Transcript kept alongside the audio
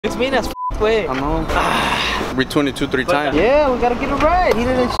looks mean as way. I know. Retune it 2-3 times. Yeah, we gotta get it right. Heat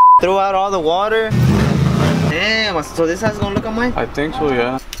it and throw out all the water. Damn, so this is gonna look on mine? I think so,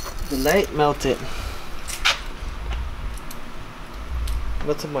 yeah. The light melted.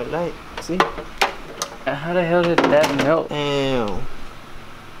 Melted my light. See? How the hell did that melt? Damn.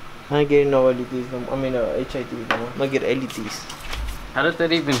 I ain't getting no LEDs no more. I mean, HIDs no more. I'm gonna get LEDs. How did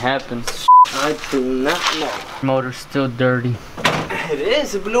that even happen? I do not know. Motor's still dirty. It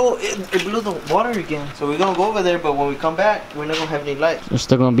is. It blew the water again. So we're gonna go over there, but when we come back, we're not gonna have any lights. They're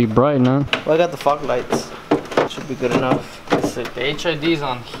still gonna be bright, no? Well, I got the fog lights. Should be good enough. So the HID's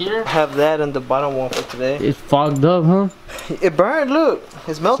on here. Have that and the bottom one for today. It's fogged up, huh? It burned. Look,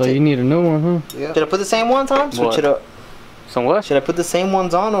 it's melted. So you need a new one, huh? Yeah. Should I put the same ones on? Switch it up. Some what? Should I put the same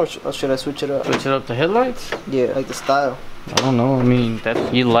ones on, or should I switch it up? Switch it up to headlights? Yeah, like the style. I don't know. I mean,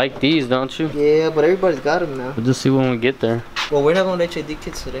 you like these, don't you? Yeah, but everybody's got them now. We'll just see when we get there. Well, we're not going to HID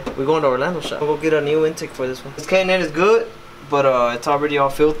kits today. We're going to Orlando shop. We'll go get a new intake for this one. This K&N is good, but it's already all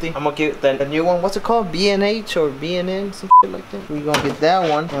filthy. I'm going to get the new one. What's it called? B&H or B&N? Some shit like that. We're going to get that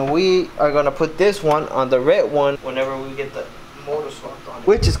one. And we are going to put this one on the red one whenever we get the motor swapped on it.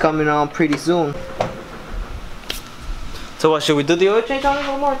 Which is coming on pretty soon. So what, should we do the oil change on it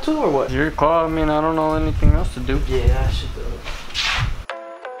no more too, or what? It's your call. I mean, I don't know anything else to do. Yeah, I should do it.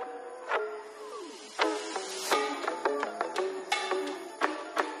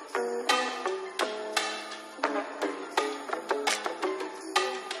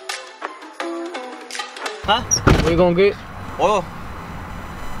 Huh? What you gonna get? Oil.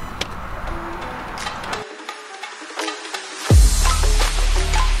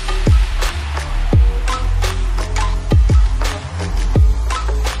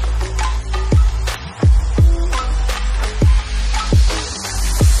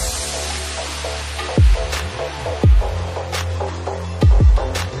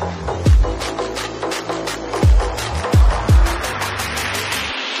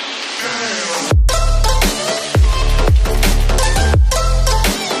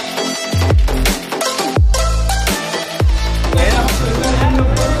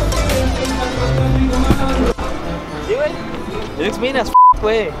 It looks mean as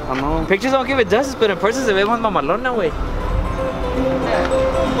way. I know. Pictures don't give it justice, but in person se ve más mamalona, güey.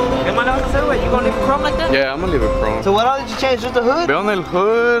 ¿Qué más le vas a hacer, güey? You gonna leave it chrome like that? Yeah, I'm gonna leave it chrome. So what all did you change? Just the hood? Build the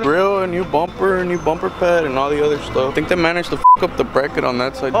hood, grill, a new bumper pad, and all the other stuff. I think they managed to f up the bracket on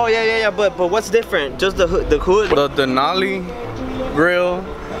that side. Oh yeah, but what's different? Just the hood, The Denali grill,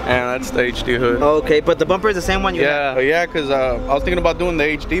 and that's the HD hood. Okay, but the bumper is the same one you have? Yeah, cause I was thinking about doing the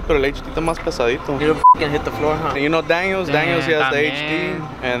HD, but el HD está más pesadito. You don't hit the floor, huh? And you know Daniels he has the HD,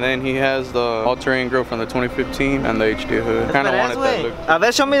 and then he has the all-terrain grill from the 2015 and the HD hood. Kind of wanted that look. A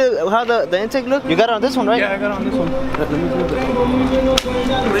ver, show me how the intake look. You got it on this one, right? Yeah, I got it on this one. Let me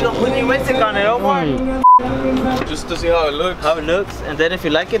do We don't put new intake on it, don't worry. Just to see how it looks. How it looks, and then if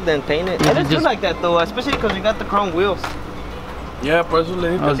you like it, then paint it. It looks good like that though, especially because you got the chrome wheels. Yeah, por eso le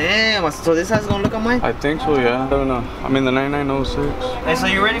dije. Damn, so this is gonna look on mine? I think so, yeah. I don't know. I mean the 9906. Hey, so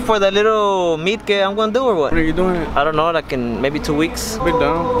you ready for the little meet I'm gonna do or what? When are you doing it? I don't know, like in maybe 2 weeks.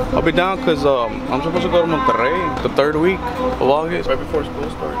 I'll be down because I'm supposed to go to Monterrey the 3rd week of August, right before school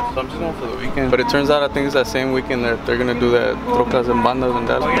starts. So I'm just going for the weekend. But it turns out I think it's that same weekend that they're gonna do that Trocas and Bandas and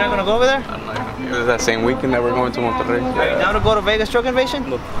that. Oh, you're not gonna go over there? I don't know. It's that same weekend that we're going to Monterrey. Are you down to go to Vegas Truck Invasion?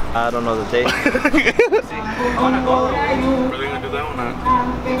 Look. I don't know the date. I wanna go. Really gonna do that one, huh?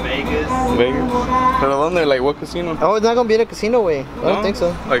 Vegas. Pero ¿dónde? Like what casino? Oh, it's not gonna be in a casino way. I don't think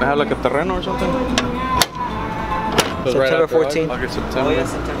so. Like have like a terreno or something? September 14th. August, September. Oh yeah,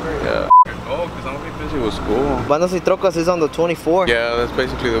 September. Yeah. Oh, because I'm gonna be busy with school. Bandas y Trocas is on the 24th. Yeah, that's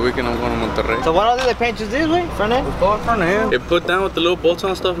basically the weekend I'm going to Monterrey. So what all did they paint? Just this way? Front end? Oh, front end. It put down with the little bolts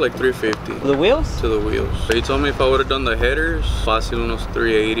on stuff like $350. The wheels? To the wheels. So he told me if I would have done the headers, fácil unos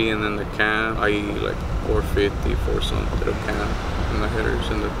 $380, and then the cam, like $450 for some to the cam, and the headers,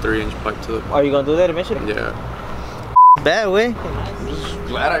 and the 3-inch pipe to the. Are you gonna do that eventually? Yeah. Bad way. I'm just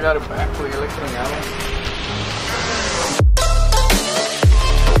glad I got it back for you, like extrañaba.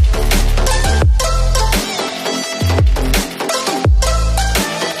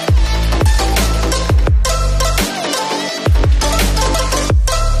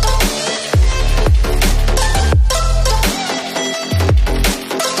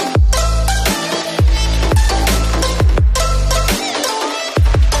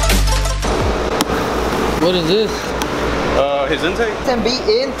 What is this? His intake? SMB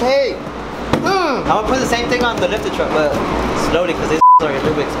intake. I'm gonna put the same thing on the lifted truck, but slowly because these are a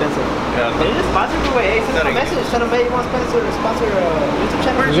little bit expensive. Yeah. Can you just sponsor me? Hey, send a message. Send them, hey, you want to sponsor YouTube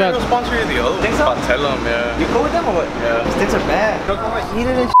channel? Pretty sure they'll sponsor you the other. Think so? I'll tell them, yeah. You cool with them or what? Yeah. These things are bad.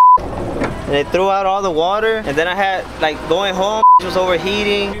 Heated and and they threw out all the water. And then I had like going home, it was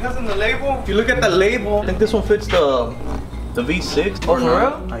overheating. Because in the label, if you look at the label, I think this one fits the V6. Oh, for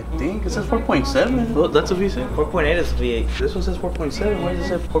real? I think it says 4.7. Oh, that's a V6. 4.8 is V8. This one says 4.7. Why does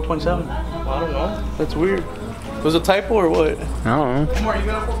it say 4.7? I don't know. That's weird. Was it a typo or what? I don't know. Are you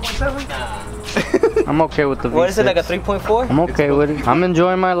gonna 4.7? I'm okay with the V6. What is it, like a 3.4? I'm okay with it. I'm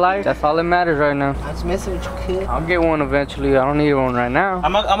enjoying my life. That's all that matters right now. That's messing with your kid. I'll get one eventually. I don't need one right now.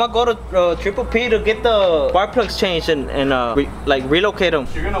 I'm gonna go to Triple P to get the spark plugs changed and like relocate them.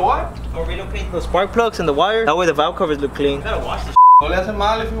 You're gonna what? Or relocate the spark plugs and the wire. That way the valve covers look clean. You gotta wash this. No le hace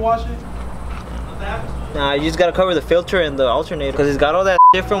mal if you wash it. Nah, you just gotta cover the filter and the alternator. Cause it's got all that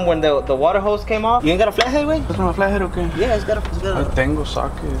shit from when the water hose came off. You ain't got a flathead, way? That's my flathead, okay? Yeah, it's got a... I tengo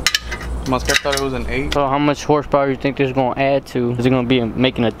socket. Must have thought it was an 8. So how much horsepower you think this is gonna add to? Is it gonna be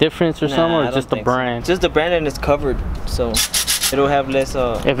making a difference or something, or just the brand? Just the brand, and it's covered, so it'll have less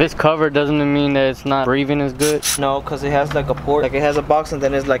If it's covered, doesn't it mean that it's not breathing as good? No, cause it has like a port, like it has a box and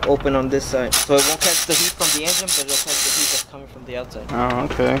then it's like open on this side, so it won't catch the heat from the engine, but it'll catch the heat that's coming from the outside. Oh,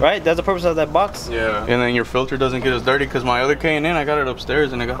 okay. Right? That's the purpose of that box. Yeah. And then your filter doesn't get as dirty, cause my other K&N, I got it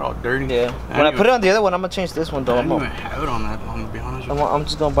upstairs and it got all dirty. Yeah. When I put it on the other one, I'm gonna change this one though. I don't even have it on that one, to be honest with you. I'm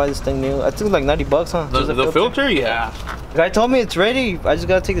just gonna buy this thing new. I think it's like 90 bucks, huh? The filter? Yeah. The guy told me it's ready. I just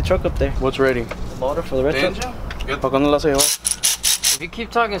gotta take the truck up there. What's ready? The motor for the red truck. ¿Pa' cuándo la se lleva? If you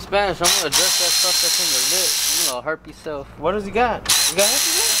keep talking Spanish, I'm gonna address that stuff that's in your lip. You know, herp yourself. What does he got? You got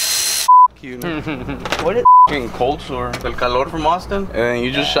You what is fucking cold sore. El calor from Austin. And then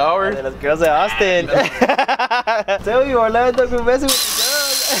you just showered. Las girls de Austin. Tell you, Orlando, quit messing with the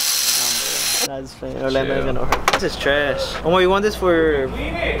girls. That's funny. Orlando ain't gonna hurt. This is trash. Oh, you want this for...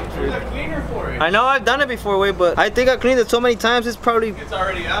 Clean it. There's a cleaner for it. I know I've done it before, wait, but I think I cleaned it so many times, it's probably... It's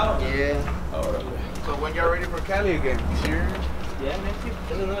already out? Yeah. Oh, really? So when you're ready for Cali again? Serious? Yeah, next year.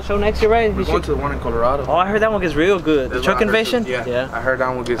 There's another show next year, right? We're going to the one in Colorado. Oh, I heard that one gets real good. The That's truck what I heard invasion? too. Yeah. I heard that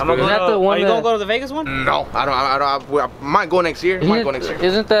one gets I'm good. gonna Is that the one Are you that- gonna go to the Vegas one? No, I might go next year. Might go next year.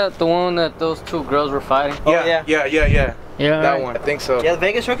 Isn't that the one that those two girls were fighting? Oh, Yeah. Yeah, That right. one. I think so. Yeah, the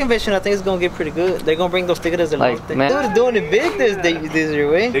Vegas truck invasion, I think it's gonna get pretty good. They're gonna bring those tickets Like, thing. man. They were doing it big this year,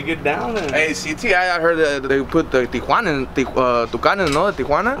 way. They get down and... Hey, CT, I heard that they put the Tijuana, Tucanes, no, the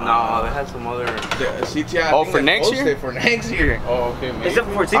Tijuana. No, they had some other... CTI. Oh, for next year? For next year. Oh, okay, man. Is it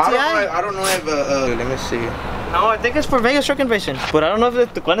for TTI? I don't know if, let me see. No, I think it's for Vegas truck invasion. But I don't know if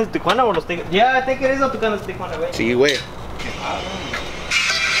it's Tijuana or los Tigres. Yeah, I think it is a Tijuana, way. Sí, güey.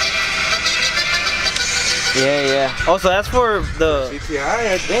 Yeah. Oh, so that's for the...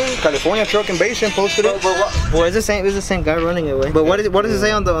 CTI, I think. California Truck Invasion posted it. Well, it's the same guy running it, way. But what does it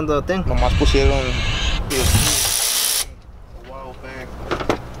say on the thing? Nomás pusieron... A while back.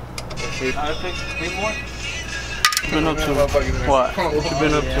 Been up to? What? What you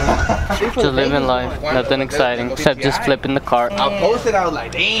been up to? Just living life. Nothing exciting except just flipping the cart. I posted, I was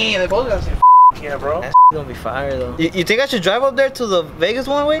like, damn, they posted. I was like, yeah, bro. That's gonna be fire, though. You think I should drive up there to the Vegas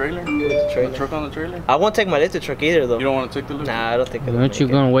one, way? Trailer? Trailer. The truck on the trailer? I won't take my lifted truck either, though. You don't want to take the loop? Nah, I don't think I Aren't you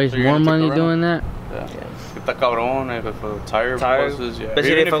gonna waste So you're more gonna money take the doing that? Yeah. Está cabrón, for the tire buses, yeah.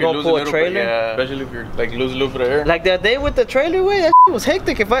 Especially Even if I'm you gonna lose pull a little bit, trailer. yeah. Especially if you're like lose a little bit of air. Like that day with the trailer, way, that was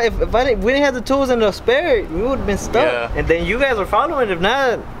hectic. If we didn't have the tools and the spare, we would have been stuck. Yeah. And then you guys were following. If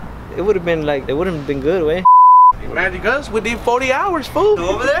not, it would have been like, it wouldn't have been good, way. Magic us, we did 40 hours, fool.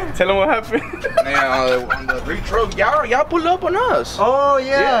 Over there? Tell them what happened. Man, on the three truck, y'all pull up on us. Oh,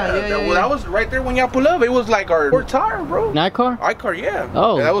 That was right there when y'all pull up. It was like our fourth tire, bro. Night car? Our car, yeah.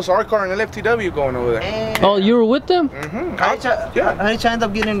 Oh. Yeah, that was our car and LFTW going over there. Oh, you were with them? Mm-hmm. How did you end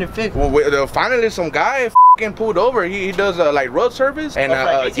up getting it fixed? Well, finally some guy fucking pulled over. He does like road service and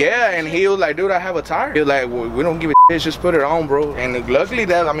and he was like, dude, I have a tire. He was like, well, we don't give a shit, just put it on, bro. And luckily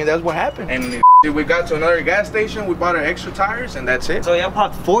that's what happened. And we got to another gas station, we bought our extra tires, and that's it. So y'all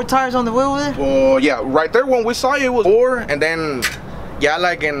popped 4 tires on the way over there? Well, yeah, right there when we saw you, it was 4, and then yeah,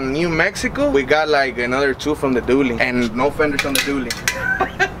 like in New Mexico, we got like another 2 from the dually, and no fenders on the dually.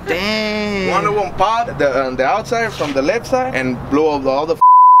 Damn. One of them popped the outside from the left side and blew up all the.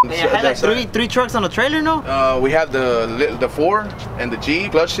 And you had like three trucks on the trailer, no? We had the 4 and the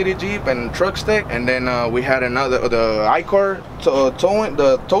Jeep, Clutch City Jeep and truck stick, and then we had another the iCar tow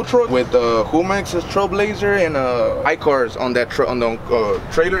truck with the Humex's Trailblazer and iCars on that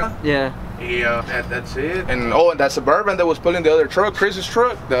trailer. Yeah. Yeah, that's it. And and that Suburban that was pulling the other truck, Chris's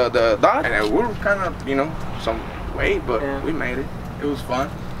truck, the Dodge. And we were kind of some weight, but we made it. It was fun.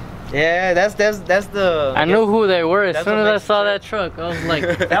 Yeah, that's the... I knew who they were as That's soon what as I makes saw the that truck. I was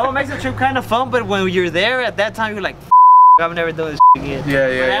like, That one makes the trip kind of fun, but when you're there at that time, you're like, I'm never doing this again. Yeah.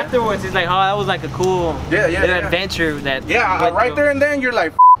 But afterwards, it's like, oh, that was like a cool Yeah. adventure. That Yeah, right there and then you're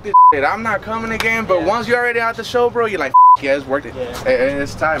like, this shit, I'm not coming again. But once you're already out the show, bro, you're like, yeah, it's worth it. Yeah.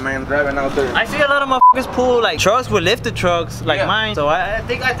 It's time, man, driving out there. I see a lot of motherfuckers pull like trucks with lifted trucks like mine. So I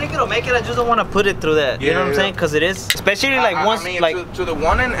think it'll make it. I just don't want to put it through that. You know what I'm saying? Because it is, especially like once I mean, like to the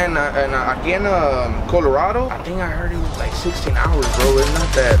one in again Colorado, I think I heard it was like 16 hours, bro. It's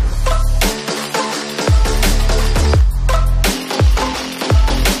not that.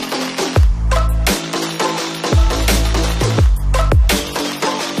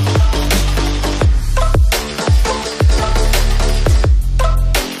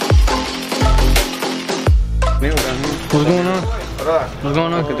 What's going on? What's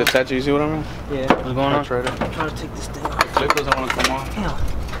going on? Look at the tattoo, you see what I mean? yeah. What's going on? Tried it. I'm trying to take this thing off. Clip doesn't want to come off. Damn.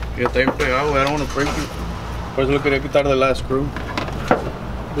 Yeah, está bien pegado, I don't want to break it. Por eso lo quería quitar the last screw.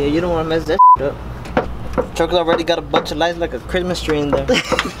 Yeah, you don't want to mess that shit up. Truck's already got a bunch of lights like a Christmas tree in there.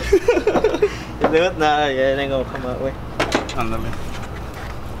 Nah, yeah, it ain't gonna come out way. Ándale.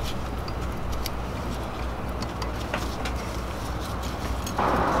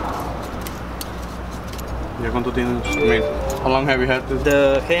 ¿Ya cuánto tienes? I mean, how long have you had this?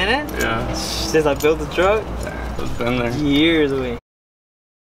 The K&N? Yeah, Since I built the truck? it's been there. Years away.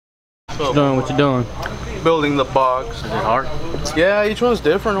 What you doing? Building the box. Is it hard? Yeah, each one's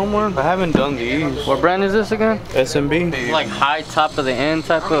different, Omar. I haven't done these. What brand is this again? SMB. Like high top of the end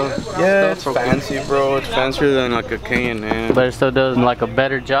type of Yeah, stuff? it's fancy, bro. It's fancier than like a K&N. But it still does like a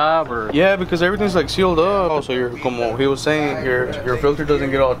better job, or Yeah, because everything's like sealed up. So you're, como he was saying, your filter doesn't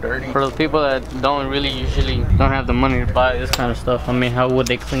get all dirty. for the people that don't really usually don't have the money to buy this kind of stuff, I mean, how would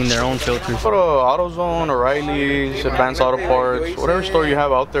they clean their own filters? Go to AutoZone, O'Reilly's, Advanced Auto Parts, whatever store you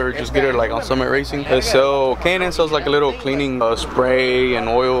have out there, just get it like on Summit Racing. They sell, K&N sells like a little cleaning spray and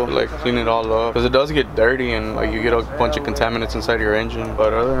oil, like clean it all up. Because it does get dirty and like you get a bunch of contaminants inside your engine.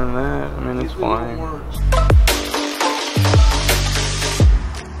 But other than that, I mean, it's fine.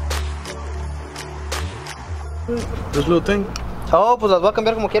 This little thing, Oh, pues las voy a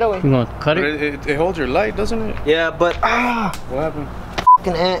cambiar como quiera, güey. You gonna cut it? it holds your light, doesn't it? Yeah, but What happened?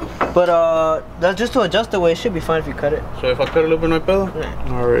 fucking ant. But that's just to adjust the way. It should be fine if you cut it. So if I cut a little bit, no hay pedo?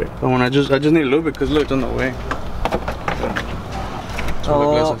 Yeah. All right. So when I just need a little bit because look, it's on the way.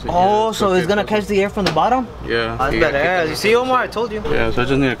 So it's gonna catch the air from the bottom? Yeah. That's badass. You see, Omar, I told you. Yeah, so I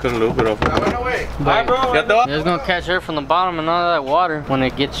just need to cut a little bit off. Bye, bro. Ya te va? It's gonna catch air from the bottom and all that water when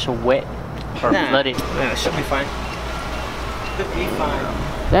it gets wet or flooded. Yeah, it should be fine. Should be fine.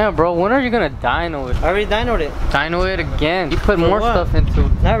 Damn, bro, when are you gonna dyno it? I already dynoed it. Dyno it again. You put For more what? stuff into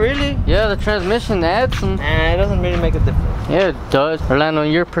it. Not really. Yeah, the transmission adds some. It doesn't really make a difference. Yeah, it does. Orlando,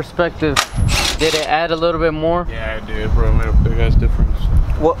 in your perspective, did it add a little bit more? Yeah, I did, bro. It made a big ass difference.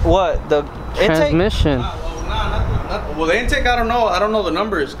 What? The intake? Transmission. Well, the intake, I don't know the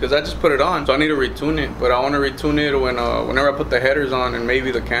numbers because I just put it on, so I need to retune it. But I want to retune it when whenever I put the headers on and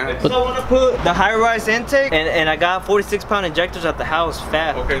maybe the cam. So I want to put the high-rise intake, and I got 46-pound injectors at the house,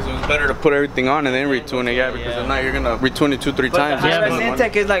 fat. Okay, so it's better to put everything on and then retune it, yeah, because if not, you're gonna retune it 2-3 But times. the Yeah, high-rise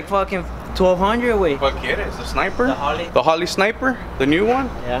intake is like fucking 1,200 away. What quieres? The sniper? The Holly. The Holly sniper? The new one?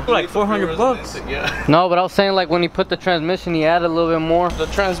 Yeah. Like 400 bucks. Yeah. No, but I was saying like when he put the transmission, he added a little bit more. The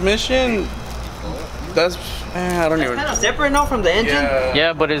transmission, that's, I don't even. Kind of separate now from the engine.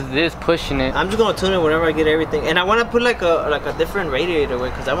 Yeah, but is this pushing it? I'm just gonna tune it whenever I get everything, and I want to put like a different radiator way,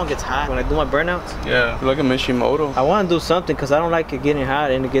 cause that one gets hot when I do my burnouts. Yeah, like a Mishimoto. I want to do something, cause I don't like it getting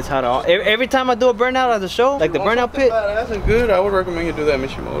hot, and it gets hot all. Every time I do a burnout at the show, like the burnout pit, Badass and good. I would recommend you do that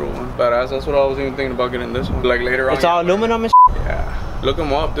Mishimoto one. Badass. That's what I was even thinking about getting this one. Like later on. it's all aluminum and Yeah. Look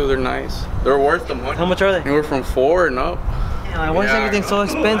them up, dude. They're nice. They're worth the money. How much are they? Anywhere from 4 and up. Damn, why is everything so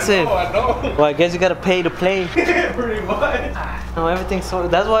expensive? I know. Well, I guess you gotta pay to play. Pretty much. No, everything's so.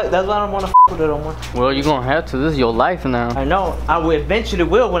 That's why I don't want to with it no more. Well, you're gonna have to. This is your life now. I know. I will eventually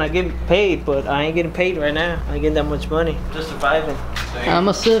will when I get paid, but I ain't getting paid right now. I ain't getting that much money. Just surviving. I'm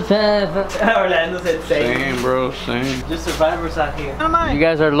a survivor. Orlando said same. Same, bro. Same. Just survivors out here. You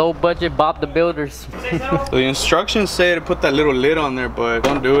guys are low budget Bob the Builders. The instructions say to put that little lid on there, but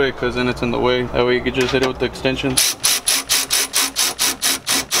don't do it because then it's in the way. That way you can just hit it with the extension.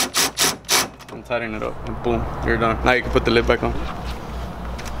 And tighten it up and boom, you're done. Now you can put the lid back on.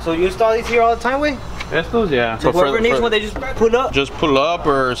 So you install these here all the time, way? Estos, yeah. So whoever needs one, they just pull up. Just pull up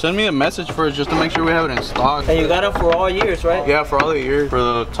or send me a message first just to make sure we have it in stock. And you got them for all years, right? Yeah, for all the years. For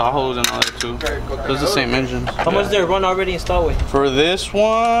the Tahoes and all that too. It's the same engines. How much they run already installed with? For this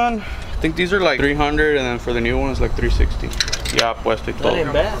one, I think these are like 300 and then for the new one it's like 360. Yeah, puesto y That todo.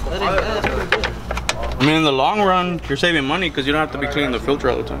 ain't bad. That ain't bad. That's pretty good. I mean, in the long run, you're saving money because you don't have to be cleaning the filter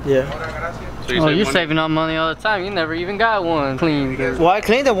all the time. Yeah. So Oh, save you're money? saving up money all the time. You never even got one clean. Well, I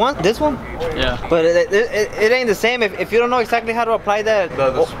cleaned the one, this one, Yeah. but it ain't the same if you don't know exactly how to apply that.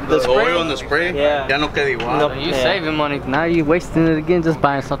 The oil and the spray? Yeah. Ya no queda igual. No. So you Yeah. saving money. Now you wasting it again just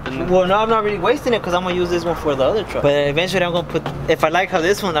buying something new. Well, no, I'm not really wasting it because I'm gonna use this one for the other truck. But eventually, I'm gonna put. If I like how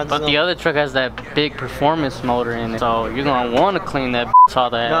this one, I'm just But gonna, the other truck has that big performance motor in it. So you're gonna want to clean that all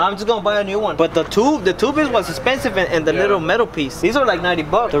that. No, I'm just gonna buy a new one. But the tube is what's expensive and the little metal piece. These are like 90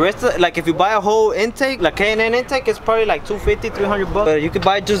 bucks. The rest of, like if you buy a whole intake, like K&N intake, it's probably like 250, 300 bucks. But you could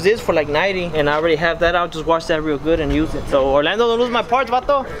buy just this for like 90, and I already have that. I'll just wash that real good and use it. So Orlando, don't lose my parts,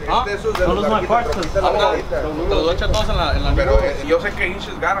 vato. Huh? Don't lose my parts. Te lo echa todos en la Pero yo sé que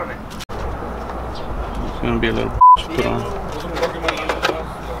Inches got on it. It's gonna be a little put on.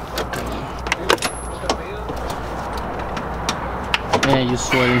 Man, you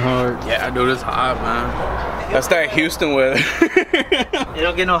sweating hard. Yeah, dude, it's hot, man. That's that Houston weather. It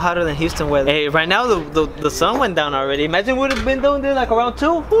don't get no hotter than Houston weather. Hey, right now the sun went down already. Imagine we would have been doing this like around 2.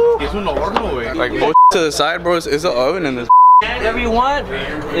 Woo. Es un horno, güey. Like, bullshit to the side, bro. It's an oven in this. Whatever you want,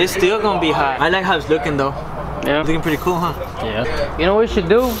 it's still gonna be hot. I like how it's looking though. Yeah. Looking pretty cool, huh? Yeah. You know what we should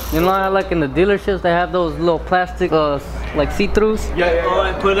do? You know how like in the dealerships they have those little plastic like see-throughs? Oh,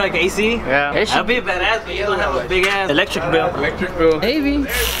 and put like AC? Yeah. It That'd should be badass, but you don't have a big ass electric bill. Electric bill. maybe. Nah,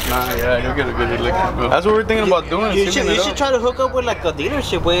 yeah, you'll get a good electric bill. That's what we're thinking about doing. You should try to hook up with like a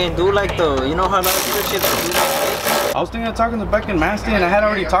dealership way and do like the, you know how a lot of dealerships do that? I was thinking of talking to Beck and Masty, and I had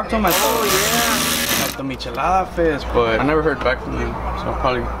already talked to him. Oh At the Michelada Fest, but I never heard back from them, so I'll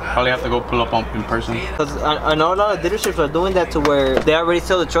probably have to go pull up on in person. yeah. Cause I know a lot of dealerships are doing that to where they already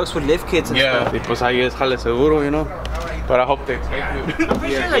sell the trucks with lift kits and Yeah, stuff. pues ahí es jale seguro, you know. But I hope they take it. I'm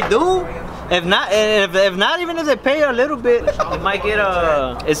pretty sure they do. If not, even if they pay a little bit, they might get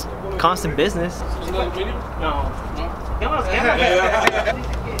it's constant business. No.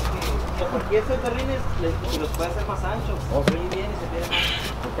 Porque esos carriles los puede hacer más anchos. Muy bien y se ve más.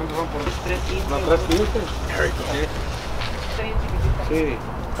 315. Sí.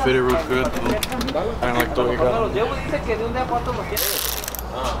 Fit it real good, though. And like todo Cuando los llevo dice que de un día a otro los tiene.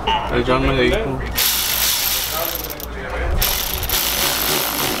 El John me dijo.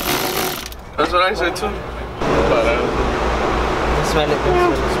 That's what I said too. Smell it.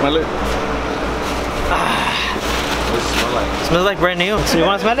 Smell it. Smells like brand new. So you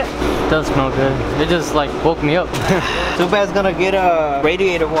want to smell it? It does smell good. It just like woke me up. Too bad it's gonna get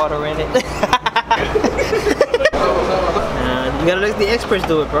radiator water in it. You gotta let the experts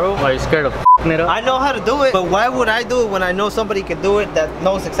do it, bro. Why, you scared of f***ing it up? I know how to do it, but why would I do it when I know somebody can do it that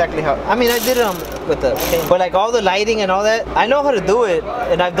knows exactly how? I mean, I did it with the paint, but like all the lighting and all that, I know how to do it,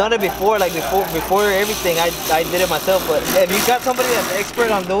 and I've done it before. Like before everything, I did it myself. But if you got somebody that's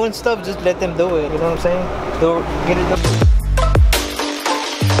expert on doing stuff, just let them do it. You know what I'm saying? Get it done.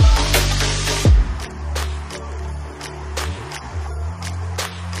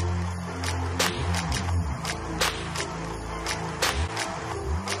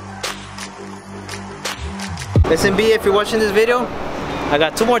 Listen, B, if you're watching this video, I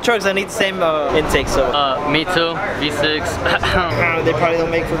got 2 more trucks that need the same intake, so. Me too. V6. They probably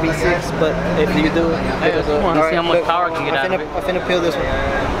don't make for V6, but if you do, Hey, I want to see how much power I can get out of it. I'm finna peel this one.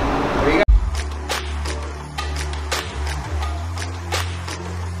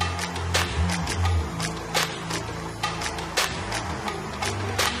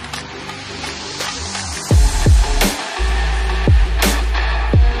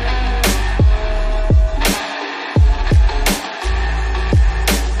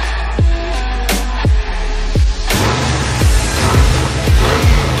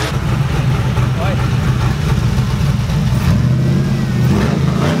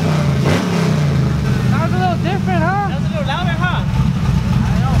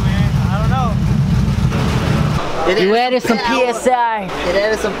 You added some PSI. It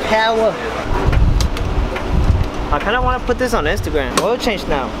added some power. I kind of want to put this on Instagram. Oil change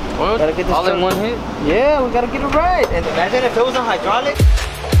now. Well, Gotta get this all in truck- one hit? Yeah, we gotta get it right. And imagine if it was on hydraulic.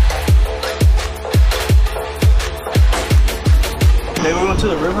 Maybe we're going to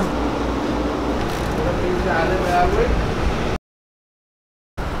the river.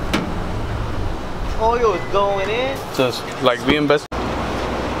 Oil is going in. Just like being best.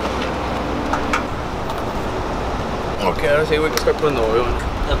 Okay, ahora sí, we can start putting the oil in.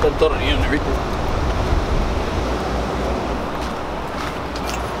 Hasta el tornillo and everything.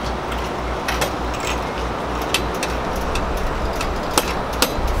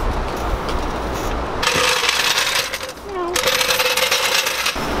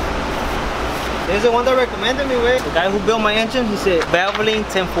 He's the one that recommended me, right? The guy who built my engine, he said Valvoline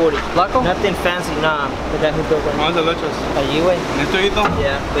 1040. Flaco? Nothing fancy, nah. The guy who built it. ¿Cuánto le echas? Allí, güey. ¿Esto hito?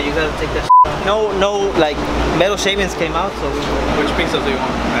 Yeah, but you gotta take that out. No, like metal shavings came out, so we. Which pizzas do you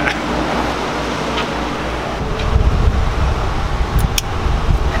want?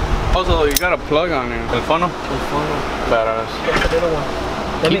 Also, you got a plug on here. El funnel? Badass. That's the little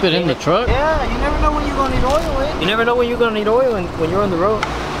one. Keep it in the truck? Yeah, you never know when you're gonna need oil, eh? You never know when you're gonna need oil when you're on the road.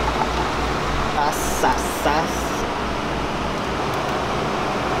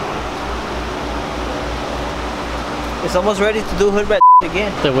 It's almost ready to do hood rat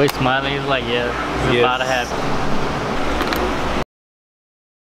again. The way smiling, he's like, yeah, it's about to happen.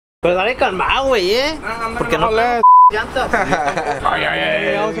 Pero dale calmado, güey, eh. Porque no llantas.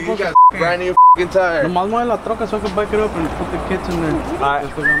 You got brand new f***ing tire. Nomás mueve la troca so I can back it up and put the kits in there. Alright,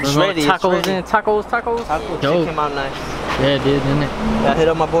 it's ready. Tacos it's ready. in, tacos. Tacos, Dope. shit came out nice. Yeah, it did, didn't it? I hit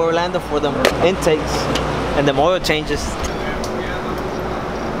up my boy Orlando for them intakes and them oil changes.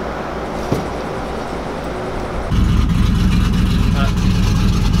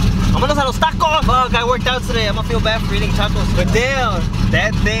 Vámonos a los tacos! Fuck, I worked out today. I'm gonna feel bad for eating tacos. But damn,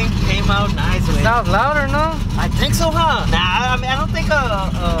 that thing came out nice. Man. Sounds louder, no? I think so, huh? Nah, I mean, I don't think,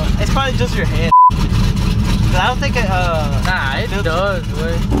 it's probably just your head. I don't think, Nah, it does,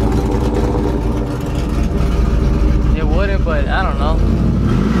 way. It wouldn't, but I don't know.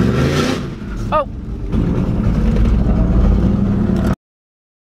 Oh!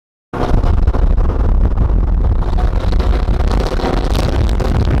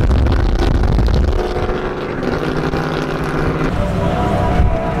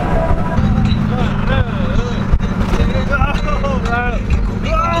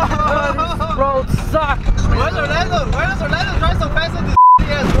 Road suck! Where's Orlando? Why does Orlando drive so fast on this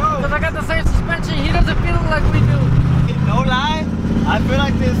ass road? Because I got the same suspension, he doesn't feel it like we do. No lie, I feel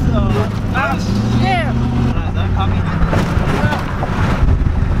like this, Yeah! that caught me.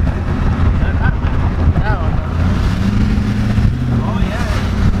 I don't know. Oh yeah.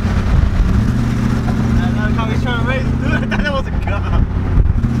 That caught me trying to race. Dude, I thought that was a gun.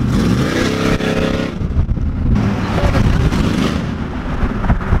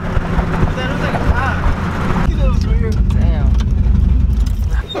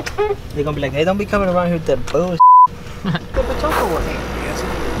 They're gonna be like, hey, don't be coming around here with that bullshit.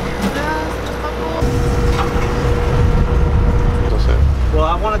 Well,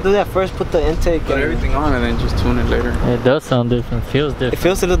 I want to do that first, put the intake Put everything on and then just tune it later. It does sound different, feels It different.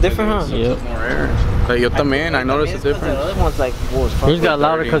 feels a little different, huh? Yep. More air. Like, yo también, I noticed the The difference. other one's like, whoa, it's Yours got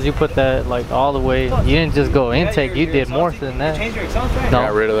louder because you put that like all the way. You didn't just go intake, you did more than that. Change your exhaust, right? No.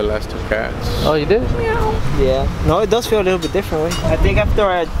 Got rid of the last two cats. Oh, you did? Yeah. No, it does feel a little bit different, right? I think after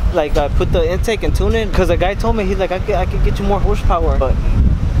I put the intake and tune it, because the guy told me, he's like, I could get you more horsepower, but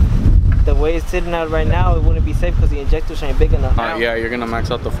the way it's sitting out right now, it wouldn't be safe because the injectors ain't big enough. Yeah, you're gonna max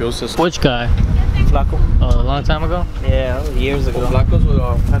out the fuel system. Which guy? Flaco. A long time ago? Yeah, years ago. Flacos with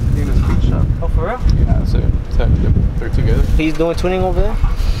Pasadena Speed Shop. Oh, for real? Yeah, that's it. They're together. He's doing tuning over there?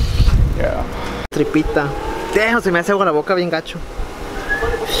 Yeah. Tripita. Damn, se me hace agua la boca bien gacho.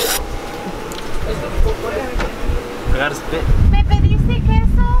 I gotta spit. ¿Me pediste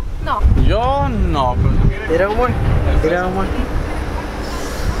queso? No. Yo no. Tira un more. Tira un more.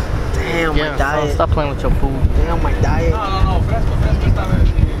 Damn, my Yeah, diet. stop playing with your food. Damn, my diet. No, fresco está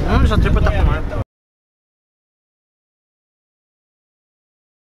bien. Esa tripa está fumada.